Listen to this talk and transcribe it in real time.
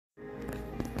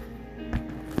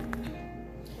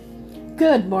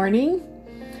Good morning.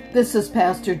 This is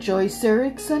Pastor Joyce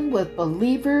Erickson with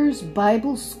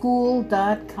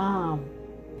BelieversBibleSchool.com.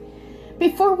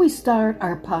 Before we start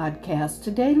our podcast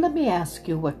today, let me ask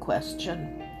you a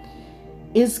question.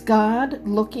 Is God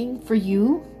looking for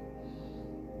you?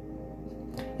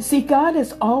 You see, God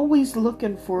is always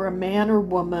looking for a man or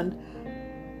woman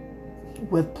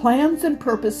with plans and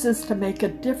purposes to make a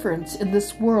difference in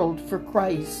this world for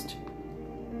Christ.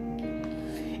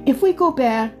 If we go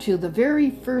back to the very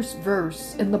first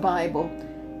verse in the Bible,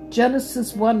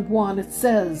 Genesis 1:1, it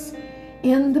says,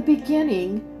 "In the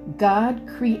beginning, God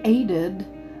created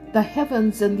the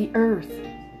heavens and the earth."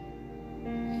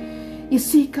 You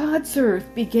see, God's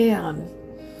earth began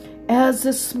as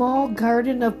a small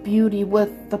garden of beauty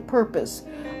with the purpose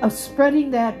of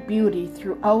spreading that beauty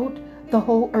throughout the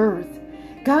whole earth.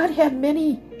 God had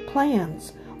many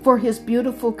plans for his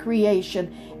beautiful creation,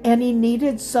 and he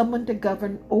needed someone to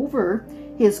govern over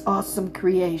his awesome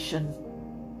creation.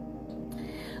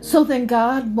 So then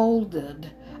God molded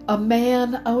a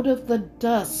man out of the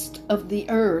dust of the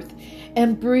earth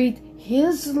and breathed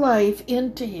his life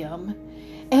into him,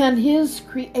 and his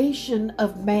creation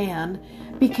of man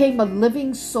became a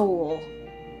living soul.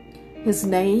 His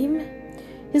name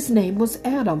was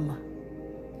Adam.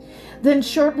 Then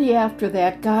shortly after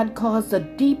that, God caused a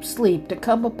deep sleep to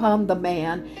come upon the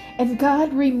man, and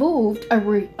God removed a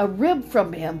rib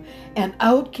from him, and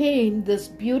out came this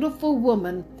beautiful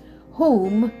woman,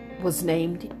 whom was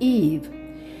named Eve.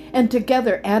 And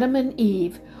together Adam and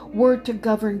Eve were to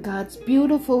govern God's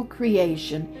beautiful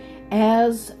creation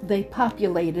as they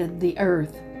populated the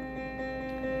earth.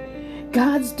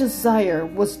 God's desire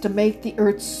was to make the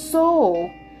earth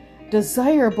so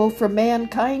desirable for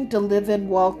mankind to live in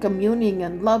while communing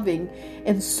and loving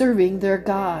and serving their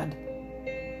God.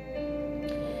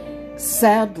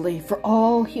 Sadly, for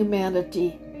all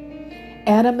humanity,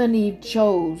 Adam and Eve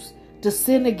chose to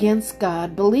sin against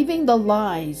God, believing the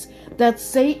lies that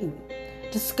Satan,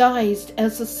 disguised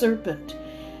as a serpent,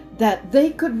 that they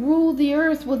could rule the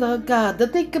earth without God,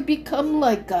 that they could become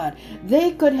like God,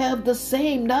 they could have the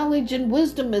same knowledge and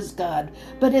wisdom as God,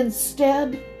 but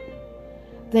instead,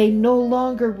 they no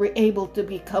longer were able to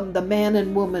become the man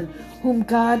and woman whom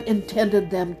God intended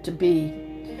them to be.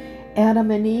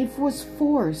 Adam and Eve was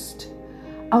forced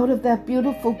out of that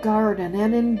beautiful garden,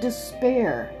 and in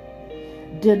despair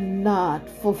did not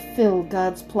fulfill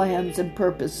God's plans and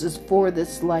purposes for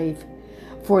this life,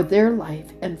 for their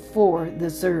life, and for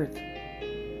this earth.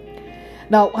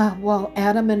 Now, while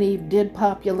Adam and Eve did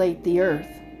populate the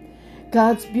earth,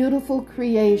 God's beautiful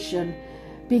creation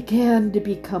began to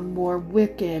become more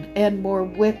wicked and more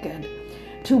wicked,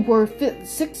 to where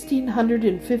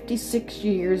 1656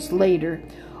 years later,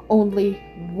 only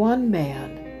one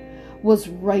man was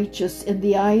righteous in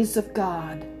the eyes of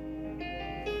God.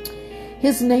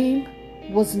 His name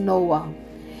was Noah,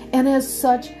 and as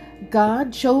such,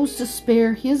 God chose to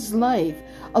spare his life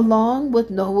along with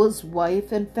Noah's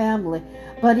wife and family,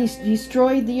 but he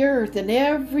destroyed the earth and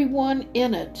everyone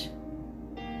in it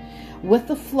with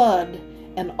the flood,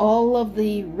 and all of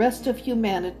the rest of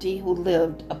humanity who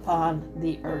lived upon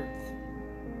the earth.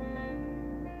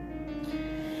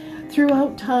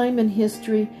 Throughout time and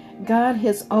history, God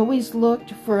has always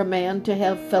looked for a man to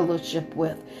have fellowship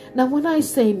with. Now, when I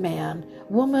say man,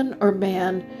 woman, or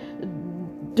man,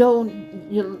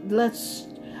 let's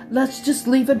just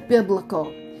leave it biblical.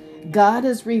 God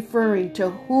is referring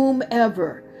to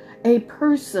whomever, a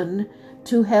person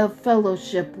to have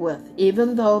fellowship with,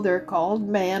 even though they're called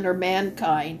man or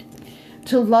mankind,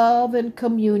 to love and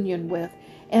communion with,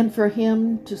 and for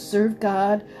him to serve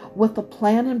God with a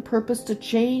plan and purpose to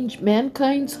change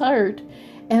mankind's heart,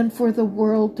 and for the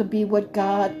world to be what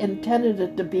God intended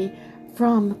it to be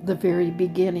from the very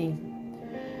beginning.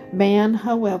 Man,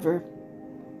 however,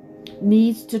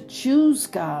 needs to choose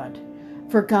God,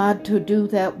 for God to do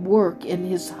that work in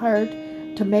his heart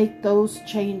to make those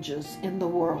changes in the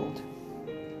world.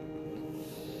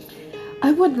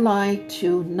 I would like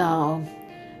to now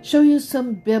show you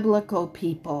some biblical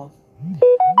people who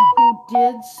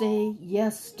did say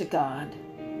yes to God.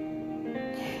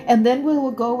 And then we will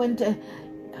go into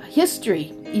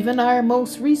history, even our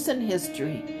most recent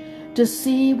history, to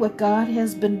see what God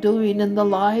has been doing in the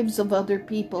lives of other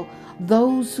people,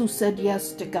 those who said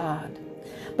yes to God.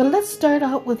 But let's start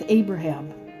out with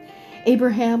Abraham.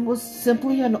 Abraham was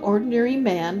simply an ordinary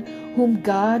man whom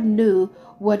God knew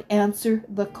would answer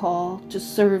the call to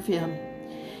serve him.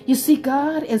 You see,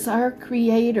 God is our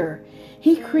creator.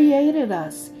 He created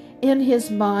us in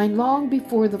his mind long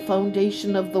before the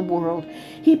foundation of the world.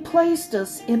 He placed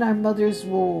us in our mother's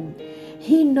womb.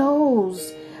 He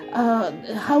knows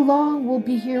how long we'll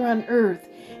be here on earth.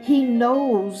 He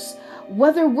knows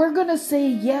whether we're going to say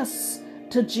yes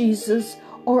to Jesus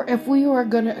or if we are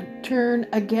going to turn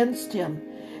against him.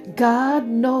 God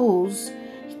knows,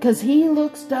 because he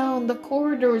looks down the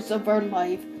corridors of our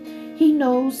life. He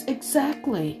knows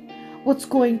exactly what's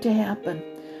going to happen.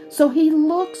 So he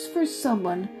looks for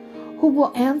someone who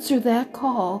will answer that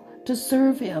call to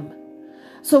serve him.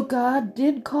 So God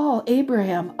did call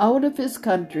Abraham out of his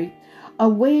country,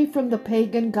 away from the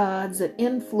pagan gods and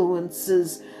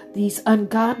influences, these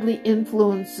ungodly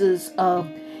influences of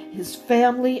his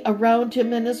family around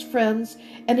him and his friends.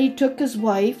 And he took his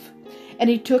wife, and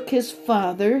he took his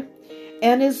father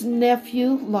and his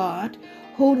nephew Lot,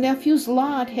 who nephew's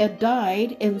Lot had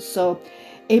died, and so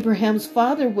Abraham's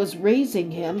father was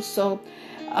raising him, so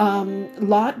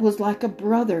Lot was like a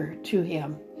brother to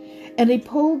him. And he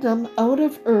pulled them out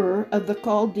of Ur of the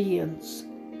Chaldeans.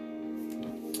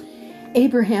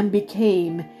 Abraham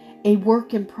became a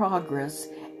work in progress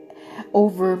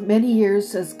over many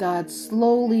years as God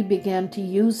slowly began to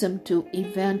use him to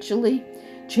eventually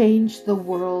change the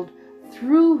world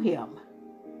through him.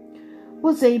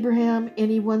 Was Abraham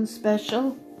anyone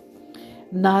special?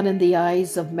 Not in the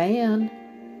eyes of man,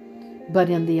 but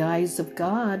in the eyes of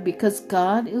God, because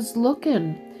God is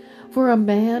looking for a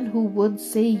man who would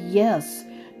say yes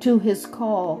to his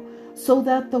call so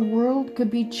that the world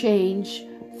could be changed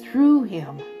through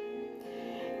him.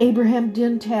 Abraham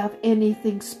didn't have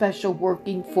anything special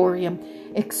working for him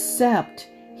except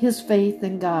his faith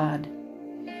in God.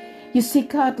 You see,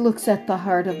 God looks at the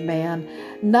heart of man,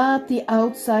 not the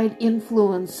outside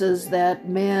influences that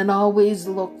man always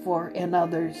look for in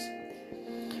others.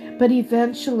 But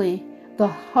eventually, the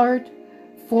heart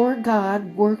for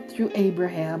God worked through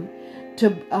Abraham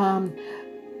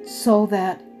so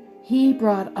that he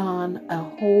brought on a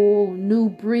whole new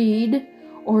breed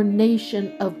or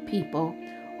nation of people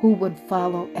who would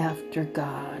follow after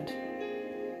God.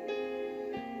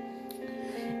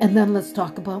 And then let's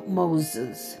talk about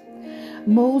Moses.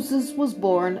 Moses was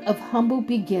born of humble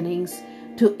beginnings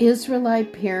to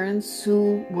Israelite parents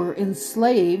who were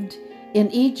enslaved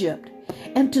in Egypt.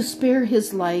 And to spare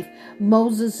his life,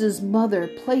 Moses' mother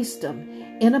placed him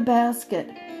in a basket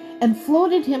and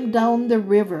floated him down the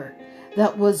river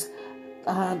that was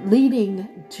leading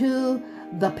to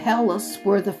the palace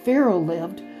where the Pharaoh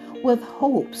lived, with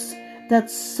hopes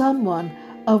that someone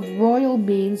of royal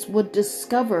means would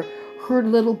discover her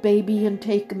little baby and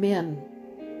take him in.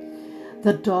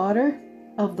 The daughter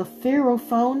of the Pharaoh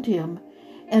found him,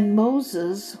 and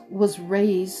Moses was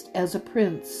raised as a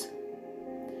prince.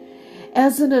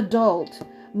 As an adult,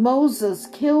 Moses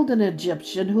killed an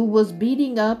Egyptian who was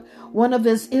beating up one of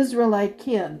his Israelite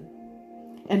kin,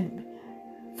 and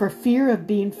for fear of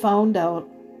being found out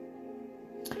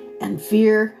and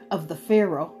fear of the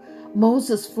Pharaoh,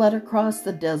 Moses fled across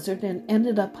the desert and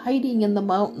ended up hiding in the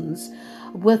mountains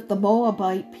with the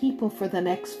Moabite people for the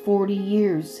next 40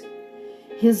 years.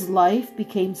 His life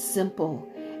became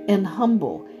simple and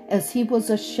humble as he was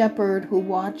a shepherd who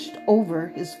watched over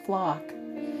his flock.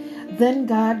 Then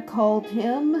God called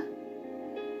him,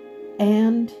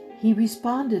 and he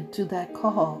responded to that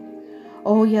call.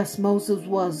 Oh yes, Moses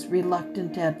was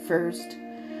reluctant at first,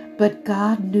 but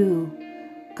God knew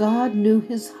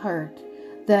his heart,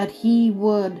 that he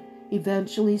would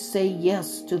eventually say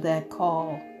yes to that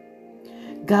call.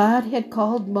 God had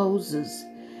called Moses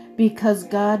because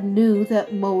God knew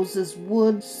that Moses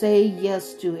would say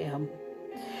yes to him.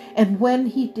 And when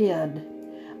he did,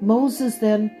 Moses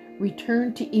then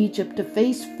returned to Egypt to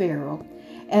face Pharaoh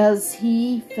as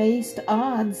he faced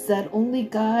odds that only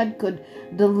God could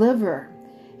deliver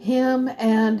him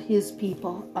and his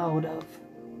people out of.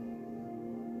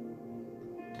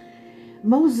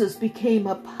 Moses became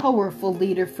a powerful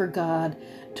leader for God,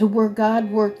 to where God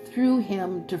worked through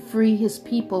him to free his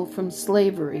people from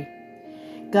slavery.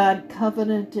 God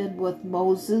covenanted with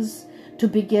Moses to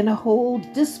begin a whole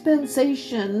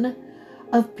dispensation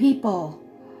of people,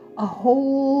 a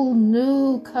whole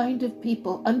new kind of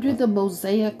people under the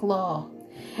Mosaic law.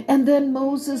 And then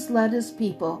Moses led his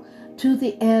people to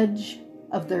the edge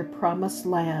of their promised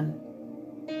land.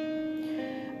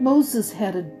 Moses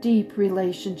had a deep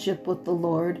relationship with the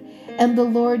Lord, and the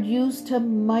Lord used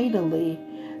him mightily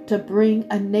to bring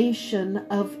a nation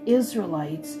of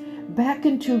Israelites back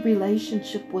into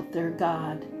relationship with their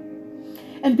God.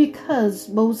 And because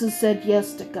Moses said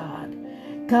yes to God,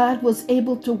 God was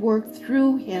able to work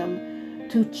through him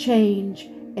to change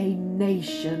a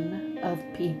nation of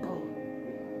people.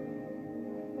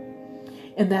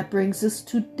 And that brings us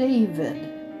to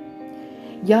David.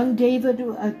 Young David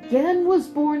again was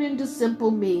born into simple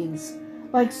means,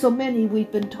 like so many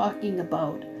we've been talking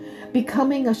about,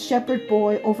 becoming a shepherd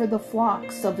boy over the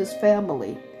flocks of his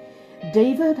family.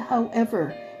 David,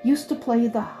 however, used to play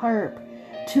the harp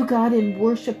to God in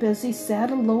worship as he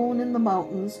sat alone in the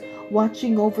mountains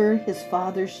watching over his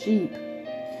father's sheep.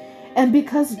 And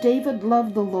because David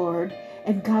loved the Lord,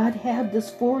 and God had this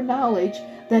foreknowledge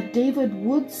that David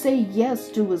would say yes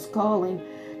to his calling,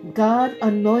 God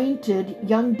anointed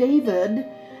young David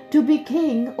to be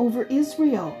king over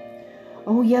Israel.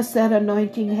 Oh yes, that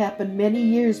anointing happened many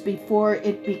years before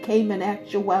it became an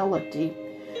actuality.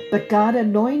 But God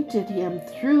anointed him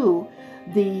through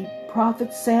the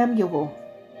prophet Samuel.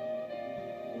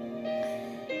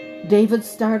 David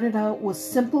started out with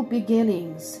simple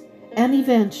beginnings, and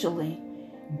eventually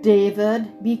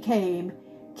David became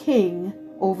king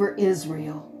over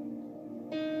Israel.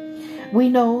 We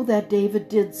know that David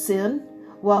did sin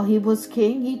while he was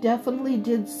king. He definitely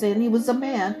did sin. He was a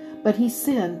man, but he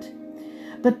sinned.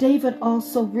 But David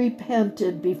also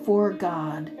repented before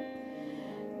God.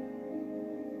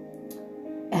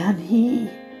 And he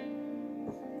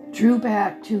drew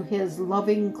back to his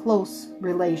loving, close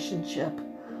relationship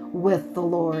with the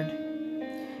Lord.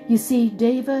 You see,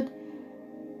 David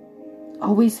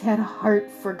always had a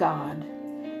heart for God.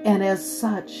 And as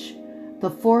such, the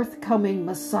forthcoming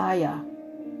Messiah,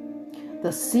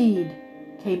 the seed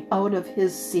came out of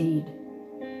his seed.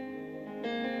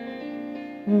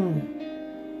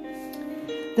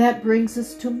 That brings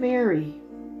us to Mary.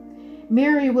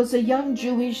 Mary was a young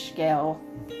Jewish gal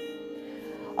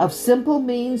of simple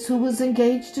means who was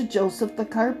engaged to Joseph the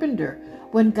carpenter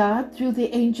when God, through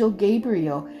the angel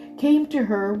Gabriel, came to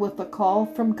her with a call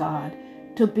from God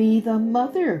to be the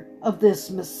mother of this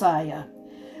Messiah,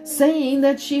 saying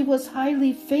that she was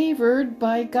highly favored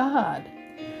by God.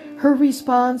 Her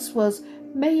response was,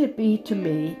 "May it be to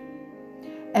me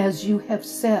as you have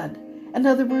said." In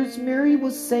other words, Mary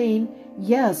was saying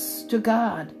yes to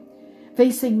God.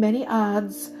 Facing many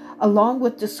odds, along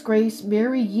with disgrace,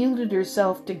 Mary yielded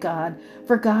herself to God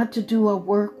for God to do a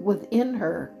work within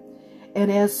her. And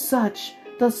as such,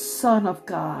 the Son of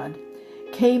God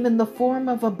came in the form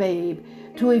of a babe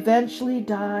to eventually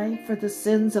die for the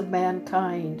sins of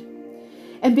mankind.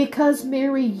 And because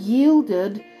Mary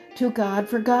yielded to God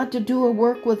for God to do a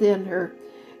work within her,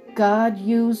 God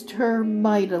used her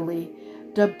mightily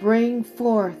to bring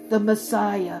forth the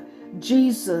Messiah,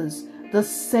 Jesus, the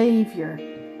Savior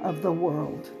of the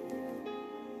world.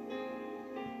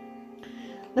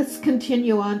 Let's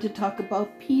continue on to talk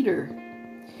about Peter.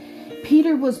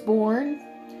 Peter was born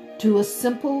to a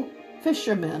simple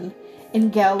fisherman in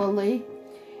Galilee,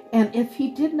 and if he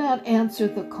did not answer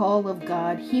the call of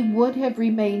God, he would have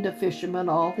remained a fisherman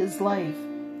all his life.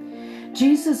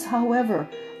 Jesus, however,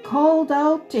 called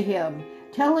out to him,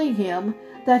 telling him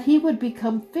that he would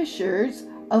become fishers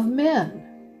of men.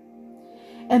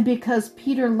 And because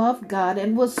Peter loved God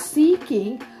and was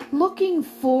looking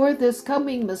for this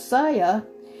coming Messiah,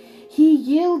 he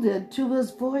yielded to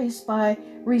his voice by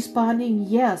responding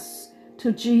yes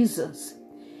to Jesus.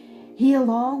 He,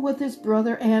 along with his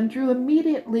brother Andrew,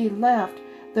 immediately left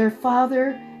their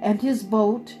father and his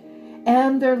boat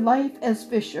and their life as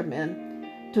fishermen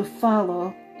to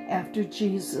follow after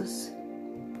Jesus.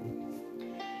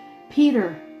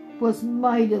 Peter was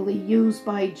mightily used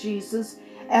by Jesus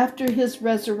after his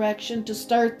resurrection to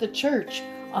start the church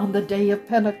on the day of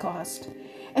Pentecost.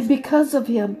 And because of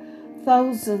him,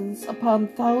 thousands upon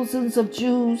thousands of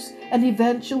Jews and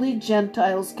eventually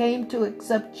Gentiles came to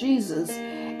accept Jesus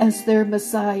as their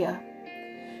Messiah.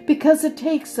 Because it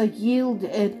takes a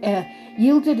yielded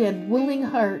and willing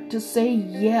heart to say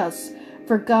yes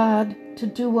for God to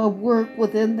do a work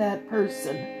within that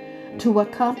person, to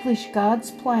accomplish God's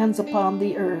plans upon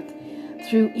the earth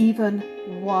through even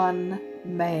one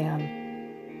man.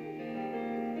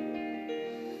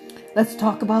 Let's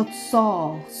talk about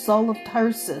Saul of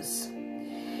Tarsus.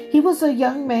 He was a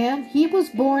young man. He was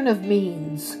born of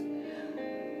means,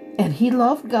 and he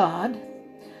loved God,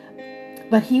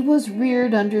 but he was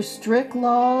reared under strict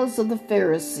laws of the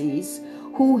Pharisees,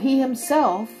 who he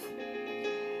himself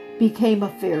became a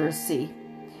Pharisee.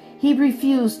 He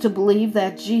refused to believe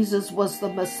that Jesus was the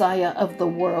Messiah of the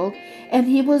world, and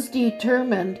he was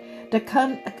determined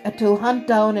to hunt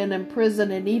down and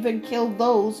imprison and even kill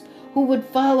those who would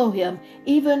follow him,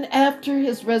 even after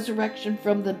his resurrection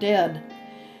from the dead.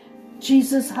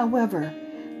 Jesus, however,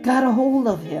 got a hold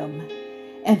of him,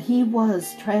 and he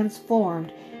was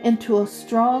transformed into a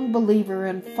strong believer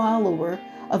and follower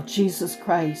of Jesus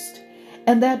Christ.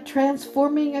 And that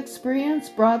transforming experience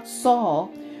brought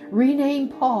Saul,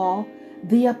 renamed Paul,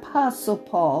 the Apostle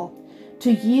Paul,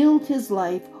 to yield his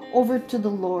life over to the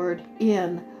Lord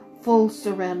in full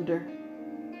surrender.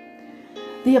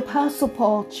 The Apostle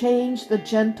Paul changed the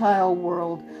Gentile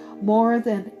world more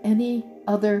than any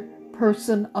other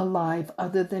person alive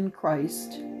other than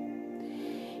Christ.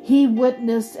 He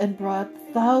witnessed and brought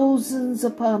thousands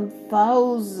upon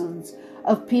thousands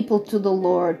of people to the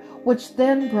Lord, which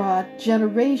then brought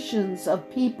generations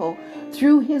of people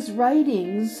through his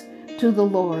writings to the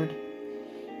Lord.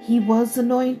 He was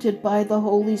anointed by the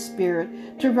Holy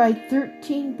Spirit to write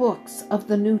 13 books of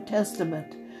the New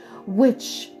Testament,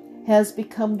 which has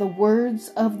become the words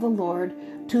of the Lord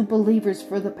to believers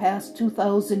for the past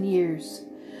 2,000 years.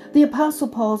 The Apostle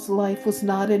Paul's life was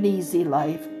not an easy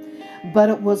life, but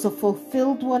it was a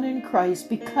fulfilled one in Christ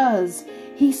because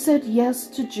he said yes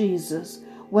to Jesus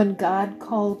when God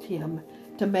called him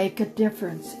to make a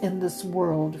difference in this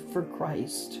world for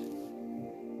Christ.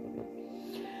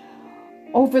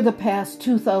 Over the past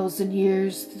 2,000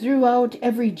 years, throughout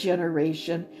every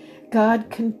generation, God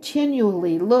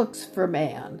continually looks for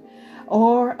man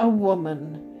or a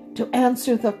woman to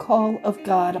answer the call of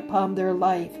God upon their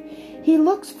life. He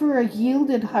looks for a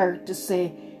yielded heart to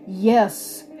say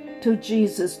yes to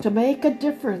Jesus, to make a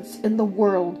difference in the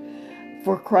world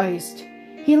for Christ.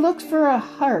 He looks for a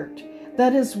heart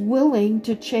that is willing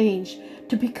to change,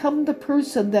 to become the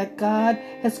person that God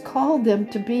has called them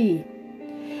to be.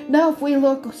 Now, if we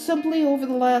look simply over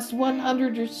the last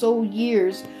 100 or so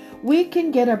years, we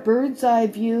can get a bird's eye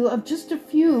view of just a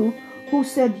few who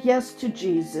said yes to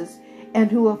Jesus and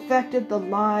who affected the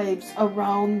lives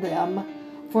around them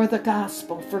for the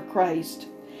gospel for Christ.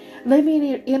 Let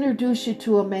me introduce you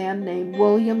to a man named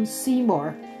William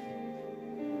Seymour.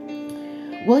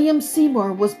 William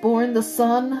Seymour was born the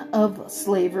son of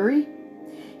slavery.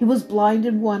 He was blind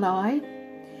in one eye,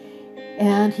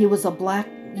 and he was a black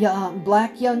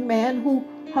young man who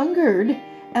hungered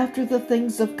after the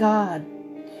things of God.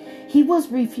 He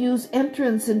was refused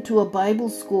entrance into a Bible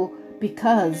school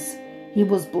because he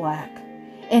was black,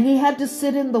 and he had to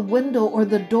sit in the window or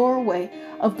the doorway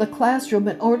of the classroom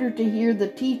in order to hear the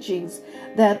teachings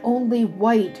that only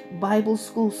white Bible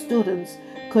school students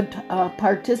could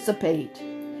participate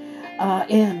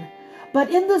in. But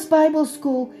in this Bible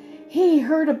school, he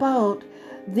heard about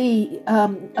the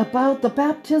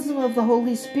baptism of the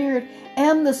Holy Spirit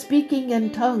and the speaking in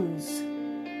tongues.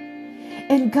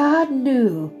 And God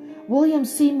knew William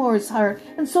Seymour's heart,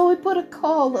 and so he put a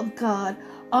call of God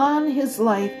on his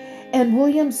life, and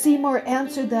William Seymour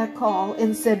answered that call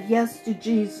and said yes to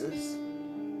Jesus.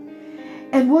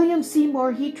 And William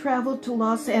Seymour, he traveled to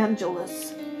Los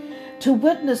Angeles to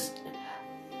witness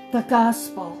the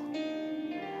gospel,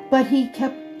 but he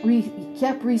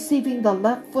kept receiving the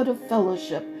left foot of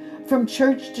fellowship from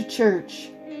church to church.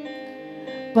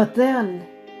 But then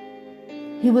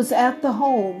he was at the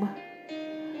home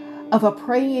of a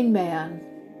praying man,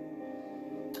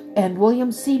 and William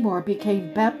Seymour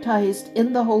became baptized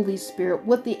in the Holy Spirit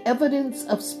with the evidence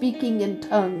of speaking in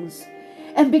tongues,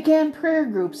 and began prayer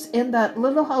groups in that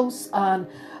little house on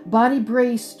Bonnie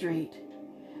Bray Street,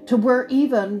 to where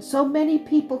even so many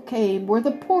people came where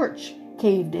the porch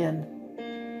caved in.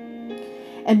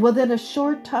 And within a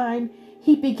short time,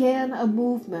 he began a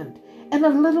movement in a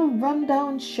little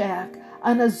rundown shack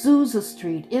on Azusa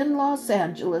Street in Los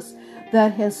Angeles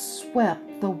that has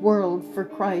swept the world for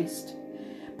Christ.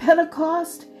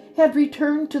 Pentecost had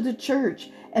returned to the church,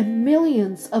 and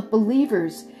millions of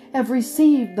believers have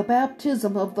received the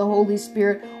baptism of the Holy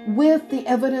Spirit with the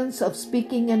evidence of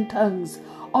speaking in tongues,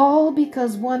 all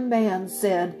because one man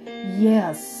said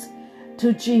yes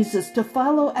to Jesus, to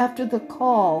follow after the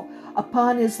call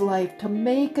upon his life to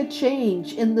make a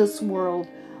change in this world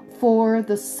for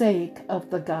the sake of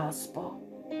the gospel.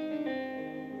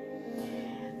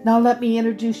 Now let me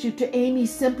introduce you to Aimee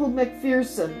Semple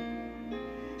McPherson.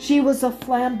 She was a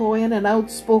flamboyant and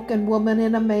outspoken woman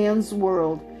in a man's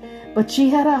world, but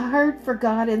she had a heart for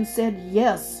God and said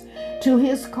yes to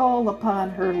his call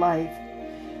upon her life.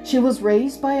 She was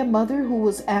raised by a mother who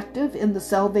was active in the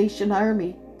Salvation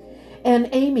Army, and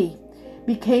Aimee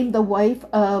became the wife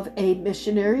of a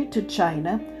missionary to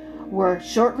China, where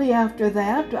shortly after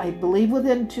that, I believe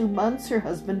within 2 months, her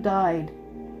husband died.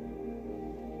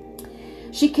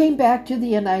 She came back to the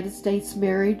United States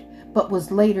married, but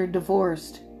was later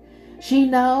divorced. She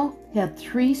now had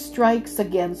 3 strikes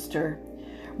against her.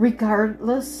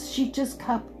 Regardless, she just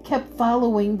kept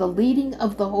following the leading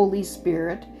of the Holy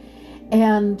Spirit,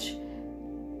 and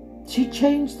she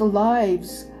changed the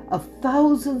lives of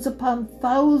thousands upon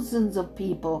thousands of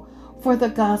people for the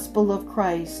gospel of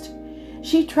Christ.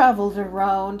 She traveled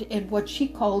around in what she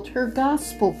called her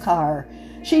gospel car.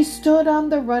 She stood on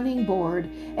the running board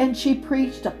and she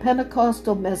preached a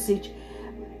Pentecostal message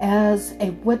as a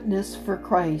witness for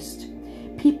Christ.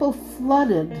 People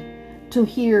flooded to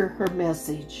hear her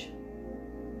message.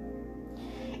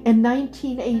 In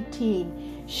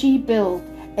 1918, she built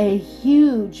a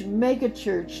huge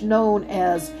megachurch known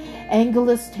as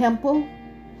Angelus Temple,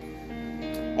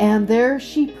 and there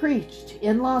she preached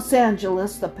in Los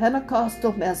Angeles the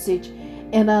Pentecostal message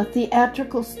in a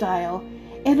theatrical style,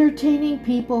 entertaining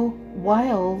people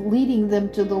while leading them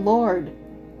to the Lord.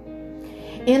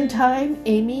 In time,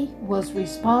 Amy was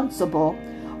responsible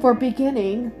for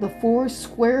beginning the Four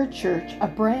Square Church, a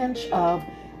branch of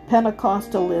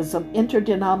Pentecostalism,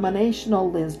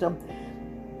 interdenominationalism,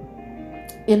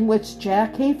 in which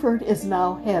Jack Hayford is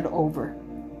now head over.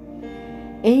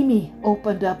 Amy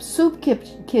opened up soup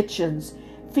kitchens,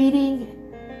 feeding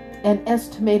an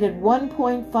estimated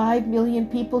 1.5 million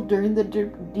people during the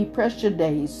Depression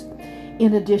days.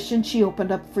 In addition, she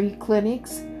opened up free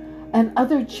clinics and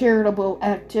other charitable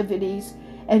activities,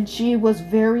 and she was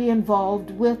very involved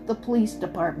with the police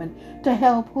department to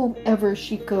help whomever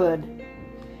she could.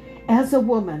 As a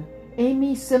woman,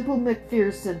 Amy Semple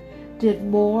McPherson did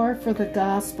more for the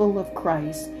gospel of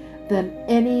Christ than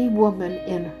any woman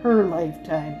in her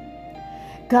lifetime.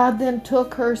 God then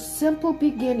took her simple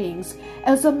beginnings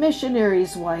as a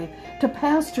missionary's wife to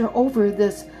pastor over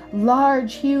this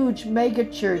large, huge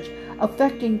megachurch,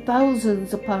 affecting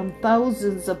thousands upon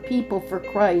thousands of people for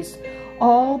Christ,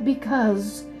 all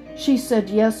because she said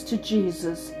yes to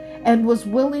Jesus and was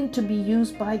willing to be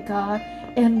used by God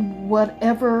in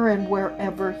whatever and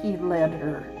wherever He led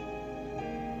her.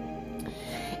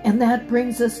 And that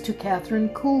brings us to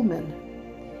Kathryn Kuhlman.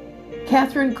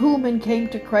 Kathryn Kuhlman came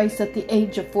to Christ at the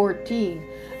age of 14,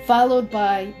 followed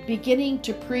by beginning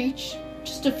to preach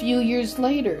just a few years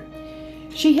later.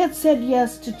 She had said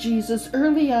yes to Jesus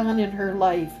early on in her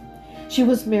life. She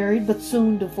was married but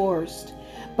soon divorced,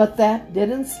 but that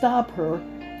didn't stop her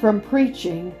from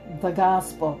preaching the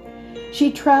gospel.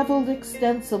 She traveled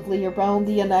extensively around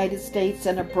the United States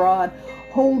and abroad,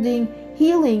 holding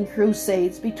healing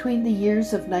crusades between the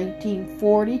years of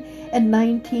 1940 and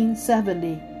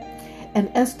 1970. An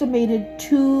estimated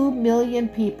 2 million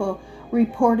people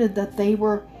reported that they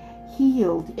were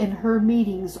healed in her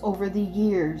meetings over the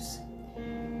years.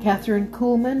 Kathryn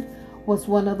Kuhlman was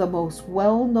one of the most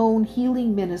well-known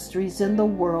healing ministries in the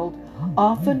world,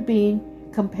 often being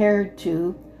compared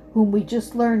to whom we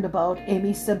just learned about,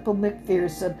 Amy Semple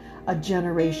McPherson, a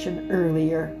generation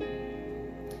earlier.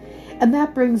 And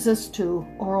that brings us to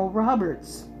Oral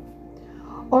Roberts.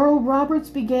 Oral Roberts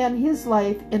began his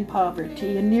life in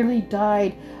poverty and nearly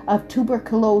died of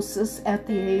tuberculosis at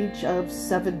the age of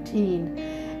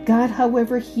 17. God,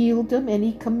 however, healed him, and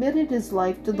he committed his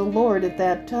life to the Lord at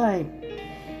that time.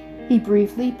 He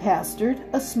briefly pastored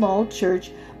a small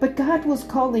church, but God was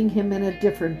calling him in a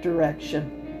different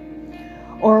direction.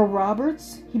 Oral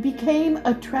Roberts, he became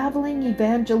a traveling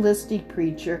evangelistic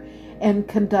preacher and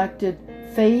conducted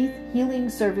faith healing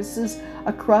services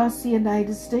across the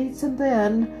United States and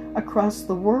then across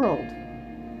the world.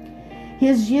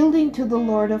 His yielding to the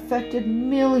Lord affected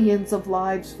millions of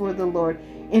lives for the Lord,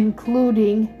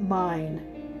 including mine.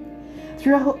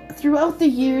 Throughout the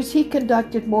years, he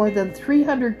conducted more than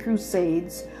 300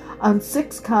 crusades on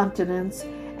 6 continents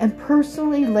and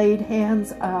personally laid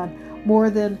hands on more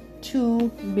than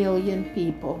 2 million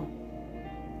people.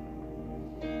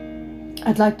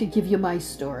 I'd like to give you my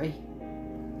story.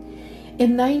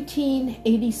 In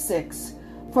 1986,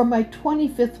 for my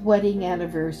 25th wedding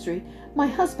anniversary, my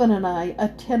husband and I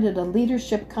attended a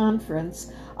leadership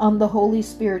conference on the Holy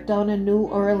Spirit down in New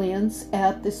Orleans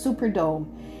at the Superdome.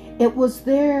 It was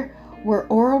there where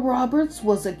Oral Roberts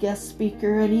was a guest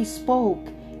speaker, and he spoke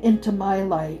into my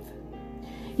life.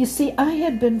 You see, I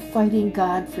had been fighting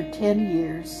God for 10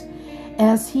 years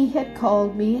as he had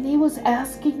called me, and he was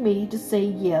asking me to say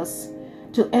yes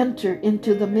to enter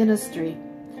into the ministry.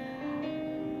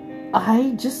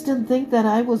 I just didn't think that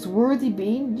I was worthy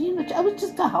being, I was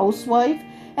just a housewife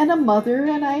and a mother,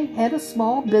 and I had a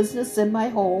small business in my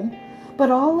home.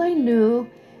 But all I knew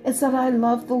is that I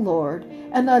loved the Lord,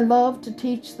 and I loved to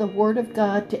teach the Word of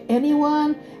God to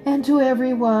anyone and to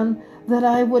everyone that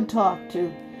I would talk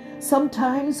to.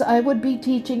 Sometimes I would be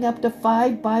teaching up to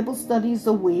 5 Bible studies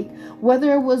a week,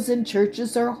 whether it was in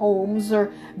churches or homes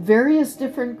or various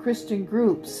different Christian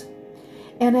groups.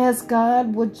 And as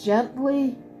God would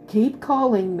gently keep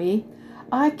calling me,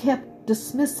 I kept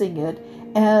dismissing it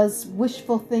as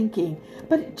wishful thinking,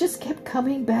 but it just kept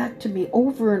coming back to me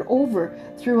over and over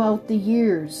throughout the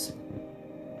years.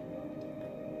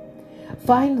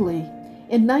 Finally,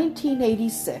 in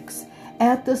 1986,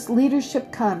 at this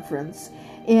leadership conference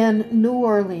in New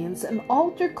Orleans, an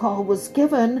altar call was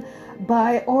given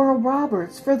by Oral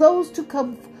Roberts for those to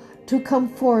come to come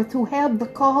forth who had the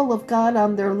call of God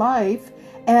on their life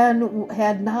and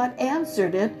had not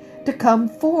answered it to come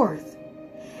forth.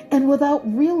 And without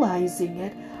realizing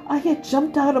it, I had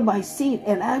jumped out of my seat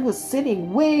and I was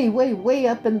sitting way, way, way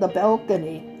up in the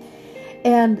balcony.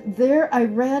 And there I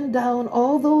ran down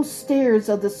all those stairs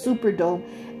of the Superdome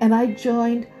and I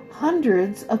joined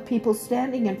hundreds of people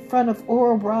standing in front of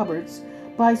Oral Roberts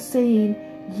by saying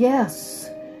yes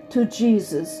to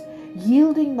Jesus,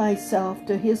 yielding myself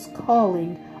to his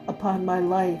calling upon my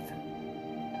life.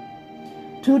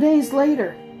 2 days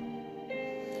later,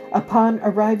 upon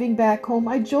arriving back home,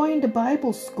 I joined a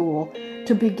Bible school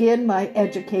to begin my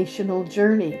educational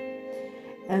journey.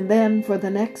 And then for the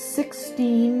next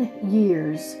 16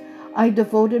 years, I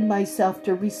devoted myself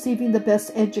to receiving the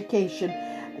best education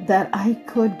that I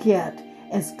could get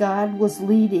as God was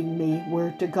leading me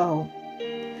where to go.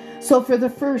 So for the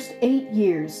first 8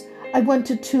 years, I went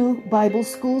to 2 Bible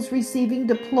schools receiving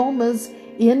diplomas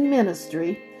in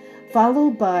ministry,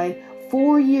 followed by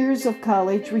 4 years of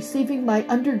college receiving my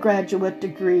undergraduate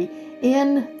degree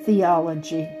in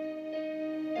theology.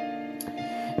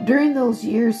 During those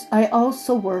years, I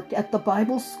also worked at the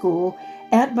Bible school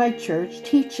at my church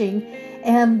teaching,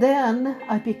 and then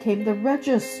I became the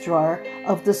registrar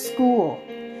of the school.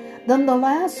 Then the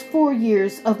last 4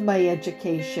 years of my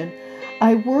education,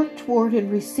 I worked toward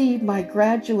and received my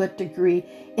graduate degree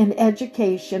in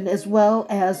education as well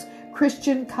as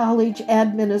Christian college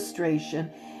administration,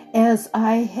 as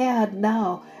I had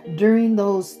now during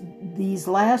these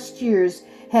last years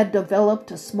had developed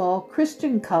a small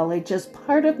Christian college as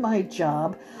part of my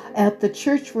job at the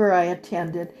church where I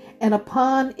attended, and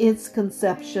upon its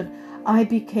conception, I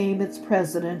became its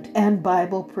president and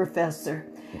Bible professor,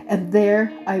 and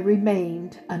there I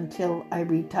remained until I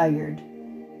retired.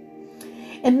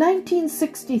 In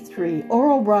 1963,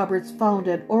 Oral Roberts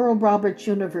founded Oral Roberts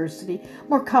University,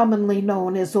 more commonly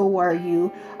known as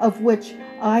ORU, of which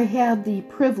I had the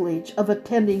privilege of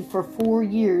attending for 4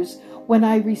 years when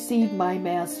I received my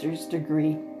master's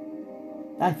degree.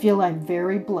 I feel I'm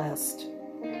very blessed.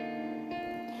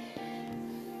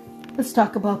 Let's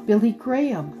talk about Billy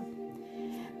Graham.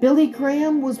 Billy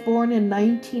Graham was born in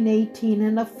 1918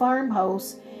 in a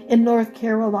farmhouse in North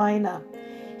Carolina.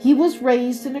 He was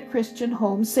raised in a Christian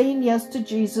home, saying yes to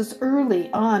Jesus early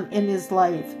on in his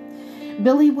life.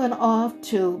 Billy went off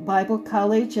to Bible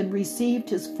college and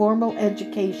received his formal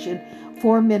education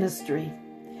for ministry.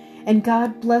 And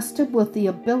God blessed him with the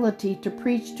ability to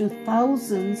preach to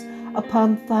thousands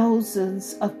upon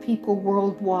thousands of people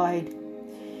worldwide.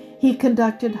 He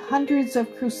conducted hundreds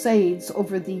of crusades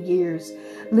over the years,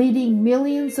 leading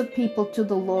millions of people to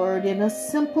the Lord in a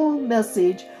simple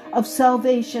message of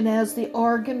salvation as the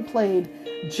organ played,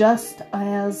 "Just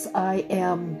as I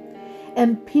am."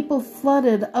 And people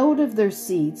flooded out of their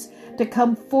seats to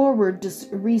come forward to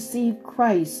receive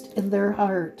Christ in their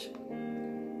heart.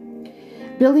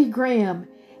 Billy Graham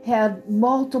had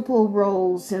multiple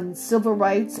roles in civil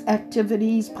rights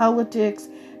activities, politics,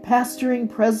 pastoring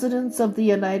presidents of the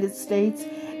United States,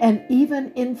 and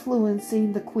even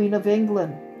influencing the Queen of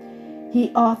England. He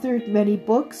authored many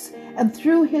books, and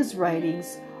through his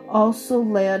writings also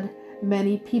led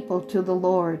many people to the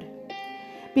Lord.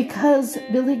 Because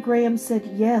Billy Graham said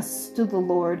yes to the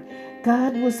Lord,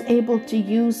 God was able to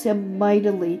use him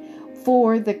mightily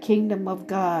for the kingdom of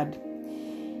God.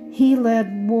 He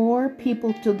led more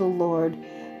people to the Lord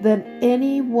than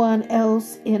anyone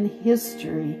else in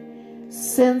history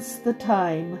since the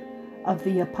time of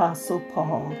the Apostle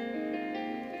Paul.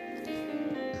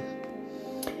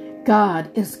 God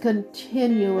is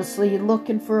continuously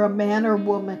looking for a man or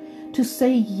woman to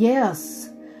say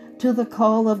yes to the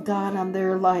call of God on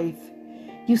their life.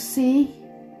 You see,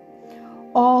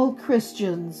 all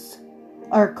Christians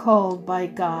are called by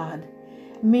God,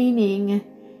 meaning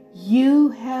you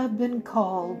have been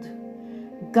called.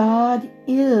 God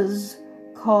is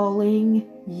calling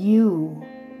you.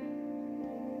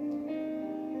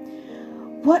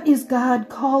 What is God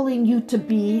calling you to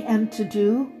be and to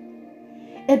do?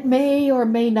 It may or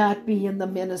may not be in the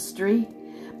ministry,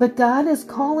 but God is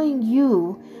calling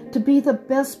you to be the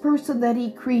best person that He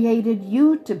created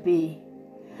you to be.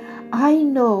 I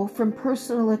know from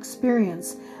personal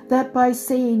experience that by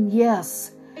saying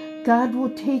yes, God will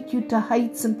take you to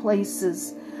heights and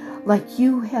places like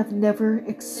you have never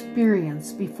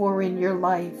experienced before in your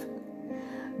life.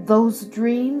 Those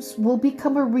dreams will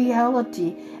become a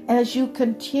reality as you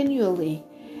continually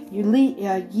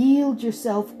yield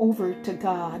yourself over to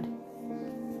God.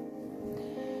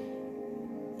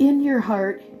 In your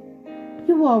heart,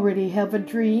 you already have a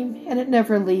dream, and it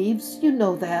never leaves. You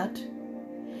know that.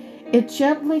 It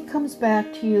gently comes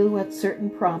back to you at certain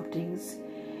promptings,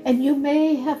 And you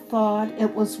may have thought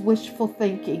it was wishful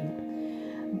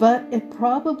thinking, but it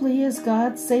probably is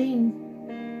God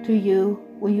saying to you,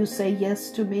 will you say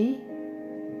yes to me?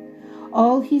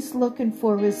 All He's looking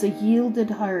for is a yielded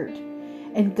heart,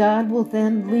 and God will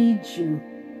then lead you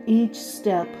each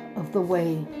step of the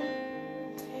way.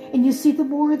 And you see, the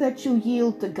more that you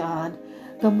yield to God,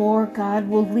 the more God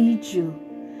will lead you.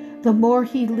 The more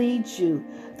He leads you,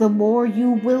 the more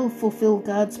you will fulfill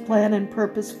God's plan and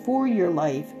purpose for your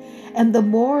life. And the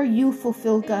more you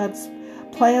fulfill God's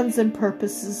plans and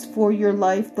purposes for your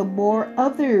life, the more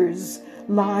others'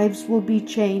 lives will be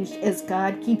changed as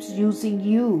God keeps using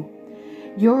you.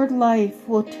 Your life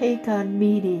will take on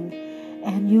meaning,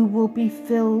 and you will be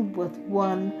filled with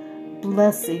one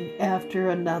blessing after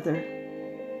another.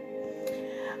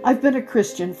 I've been a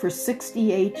Christian for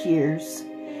 68 years,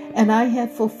 and I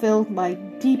have fulfilled my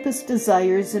deepest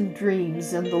desires and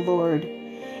dreams in the Lord.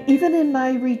 Even in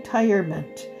my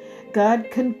retirement,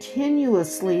 God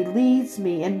continuously leads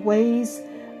me in ways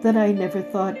that I never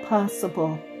thought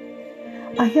possible.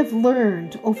 I have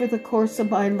learned over the course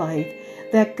of my life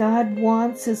that God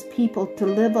wants His people to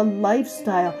live a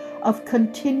lifestyle of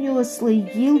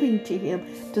continuously yielding to Him,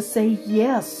 to say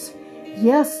yes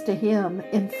to Him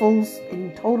in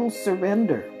total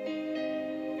surrender.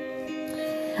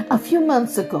 A few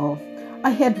months ago, I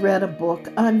had read a book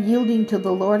on yielding to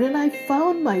the Lord, and I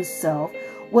found myself,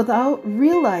 without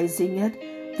realizing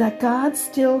it, that God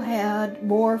still had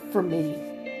more for me.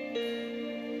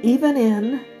 Even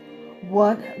in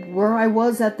where I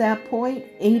was at that point,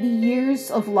 80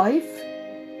 years of life,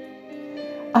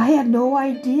 I had no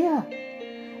idea.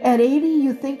 At 80,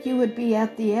 you think you would be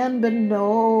at the end, but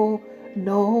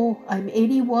no, I'm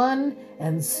 81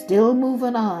 and still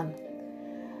moving on.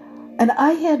 And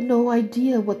I had no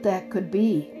idea what that could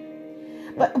be.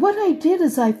 But what I did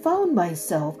is I found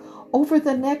myself over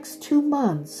the next 2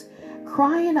 months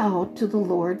crying out to the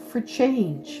Lord for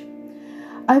change.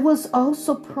 I was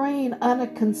also praying on a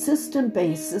consistent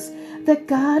basis that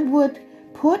God would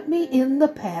put me in the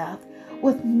path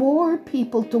with more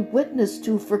people to witness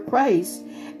to for Christ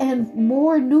and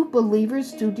more new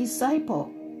believers to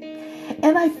disciple.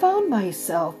 And I found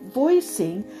myself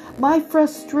voicing my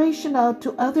frustration out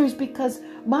to others because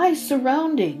my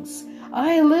surroundings,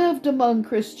 I lived among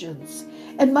Christians,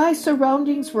 and my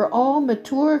surroundings were all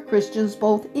mature Christians,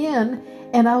 both in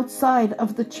and outside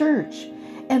of the church.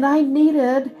 And I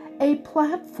needed a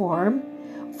platform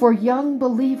for young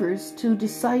believers to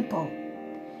disciple.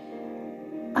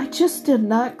 I just did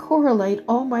not correlate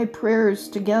all my prayers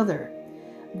together.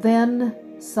 Then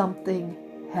something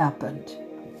happened.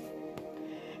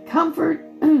 Comfort,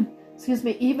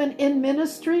 even in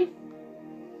ministry,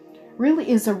 really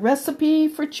is a recipe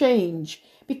for change,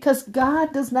 because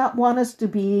God does not want us to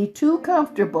be too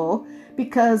comfortable,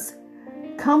 because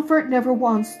comfort never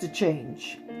wants to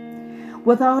change.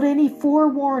 Without any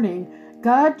forewarning,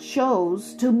 God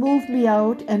chose to move me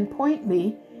out and point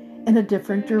me in a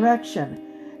different direction.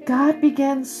 God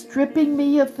began stripping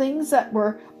me of things that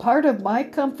were part of my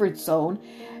comfort zone,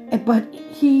 but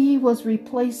He was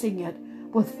replacing it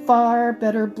with far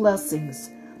better blessings.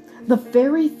 The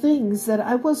very things that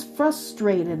I was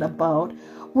frustrated about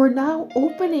were now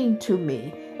opening to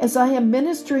me as I am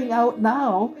ministering out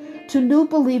now to new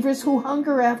believers who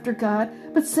hunger after God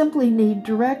but simply need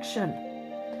direction.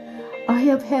 I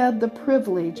have had the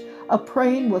privilege of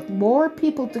praying with more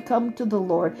people to come to the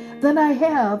Lord than I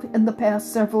have in the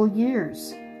past several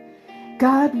years.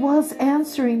 God was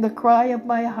answering the cry of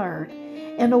my heart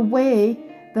in a way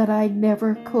that I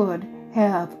never could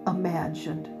have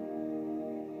imagined.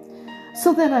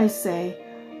 So then I say,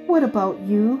 what about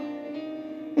you?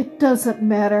 It doesn't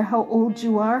matter how old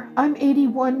you are. I'm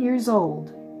 81 years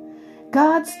old.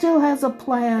 God still has a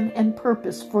plan and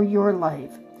purpose for your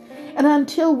life. And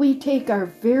until we take our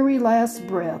very last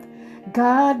breath,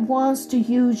 God wants to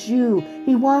use you.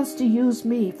 He wants to use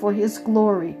me for His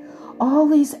glory.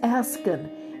 All He's asking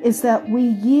is that we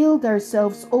yield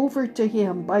ourselves over to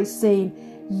Him by saying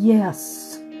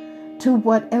yes to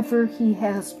whatever He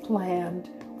has planned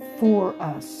for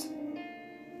us.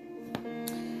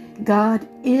 God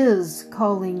is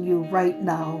calling you right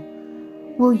now.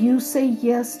 Will you say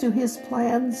yes to His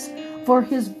plans for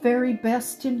His very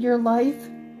best in your life?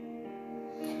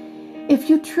 If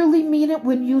you truly mean it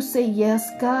when you say yes,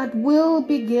 God will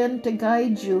begin to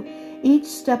guide you each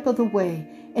step of the way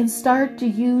and start to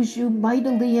use you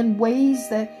mightily in ways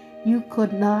that you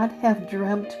could not have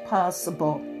dreamt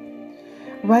possible.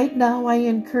 Right now, I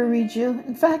encourage you,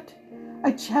 in fact,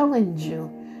 I challenge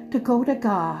you to go to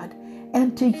God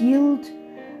and to yield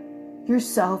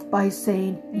yourself by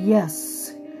saying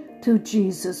yes to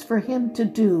Jesus for Him to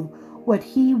do what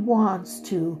He wants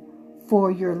to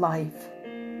for your life.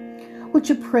 Would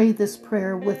you pray this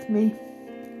prayer with me?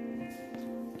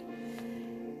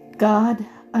 God,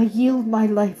 I yield my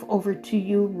life over to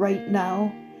you right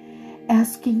now,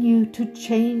 asking you to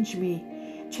change me.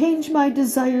 Change my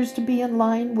desires to be in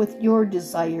line with your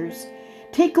desires.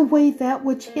 Take away that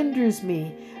which hinders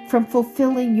me from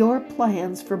fulfilling your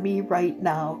plans for me right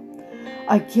now.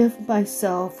 I give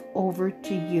myself over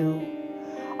to you.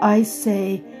 I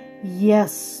say,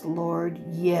 yes, Lord,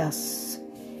 yes.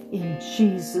 In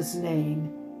Jesus'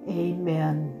 name,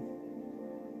 amen.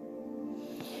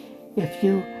 If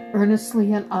you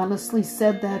earnestly and honestly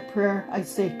said that prayer, I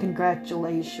say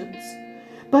congratulations.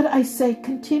 But I say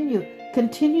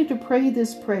continue to pray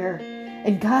this prayer,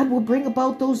 and God will bring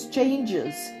about those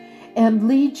changes and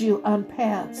lead you on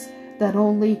paths that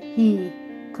only He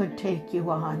could take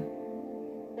you on.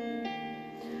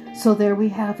 So there we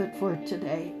have it for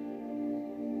today.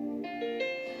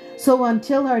 So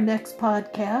until our next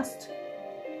podcast,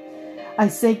 I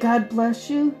say God bless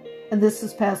you. And this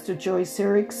is Pastor Joyce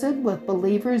Erickson with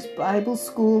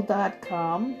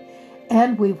BelieversBibleSchool.com.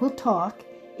 And we will talk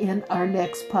in our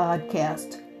next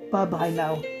podcast. Bye-bye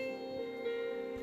now.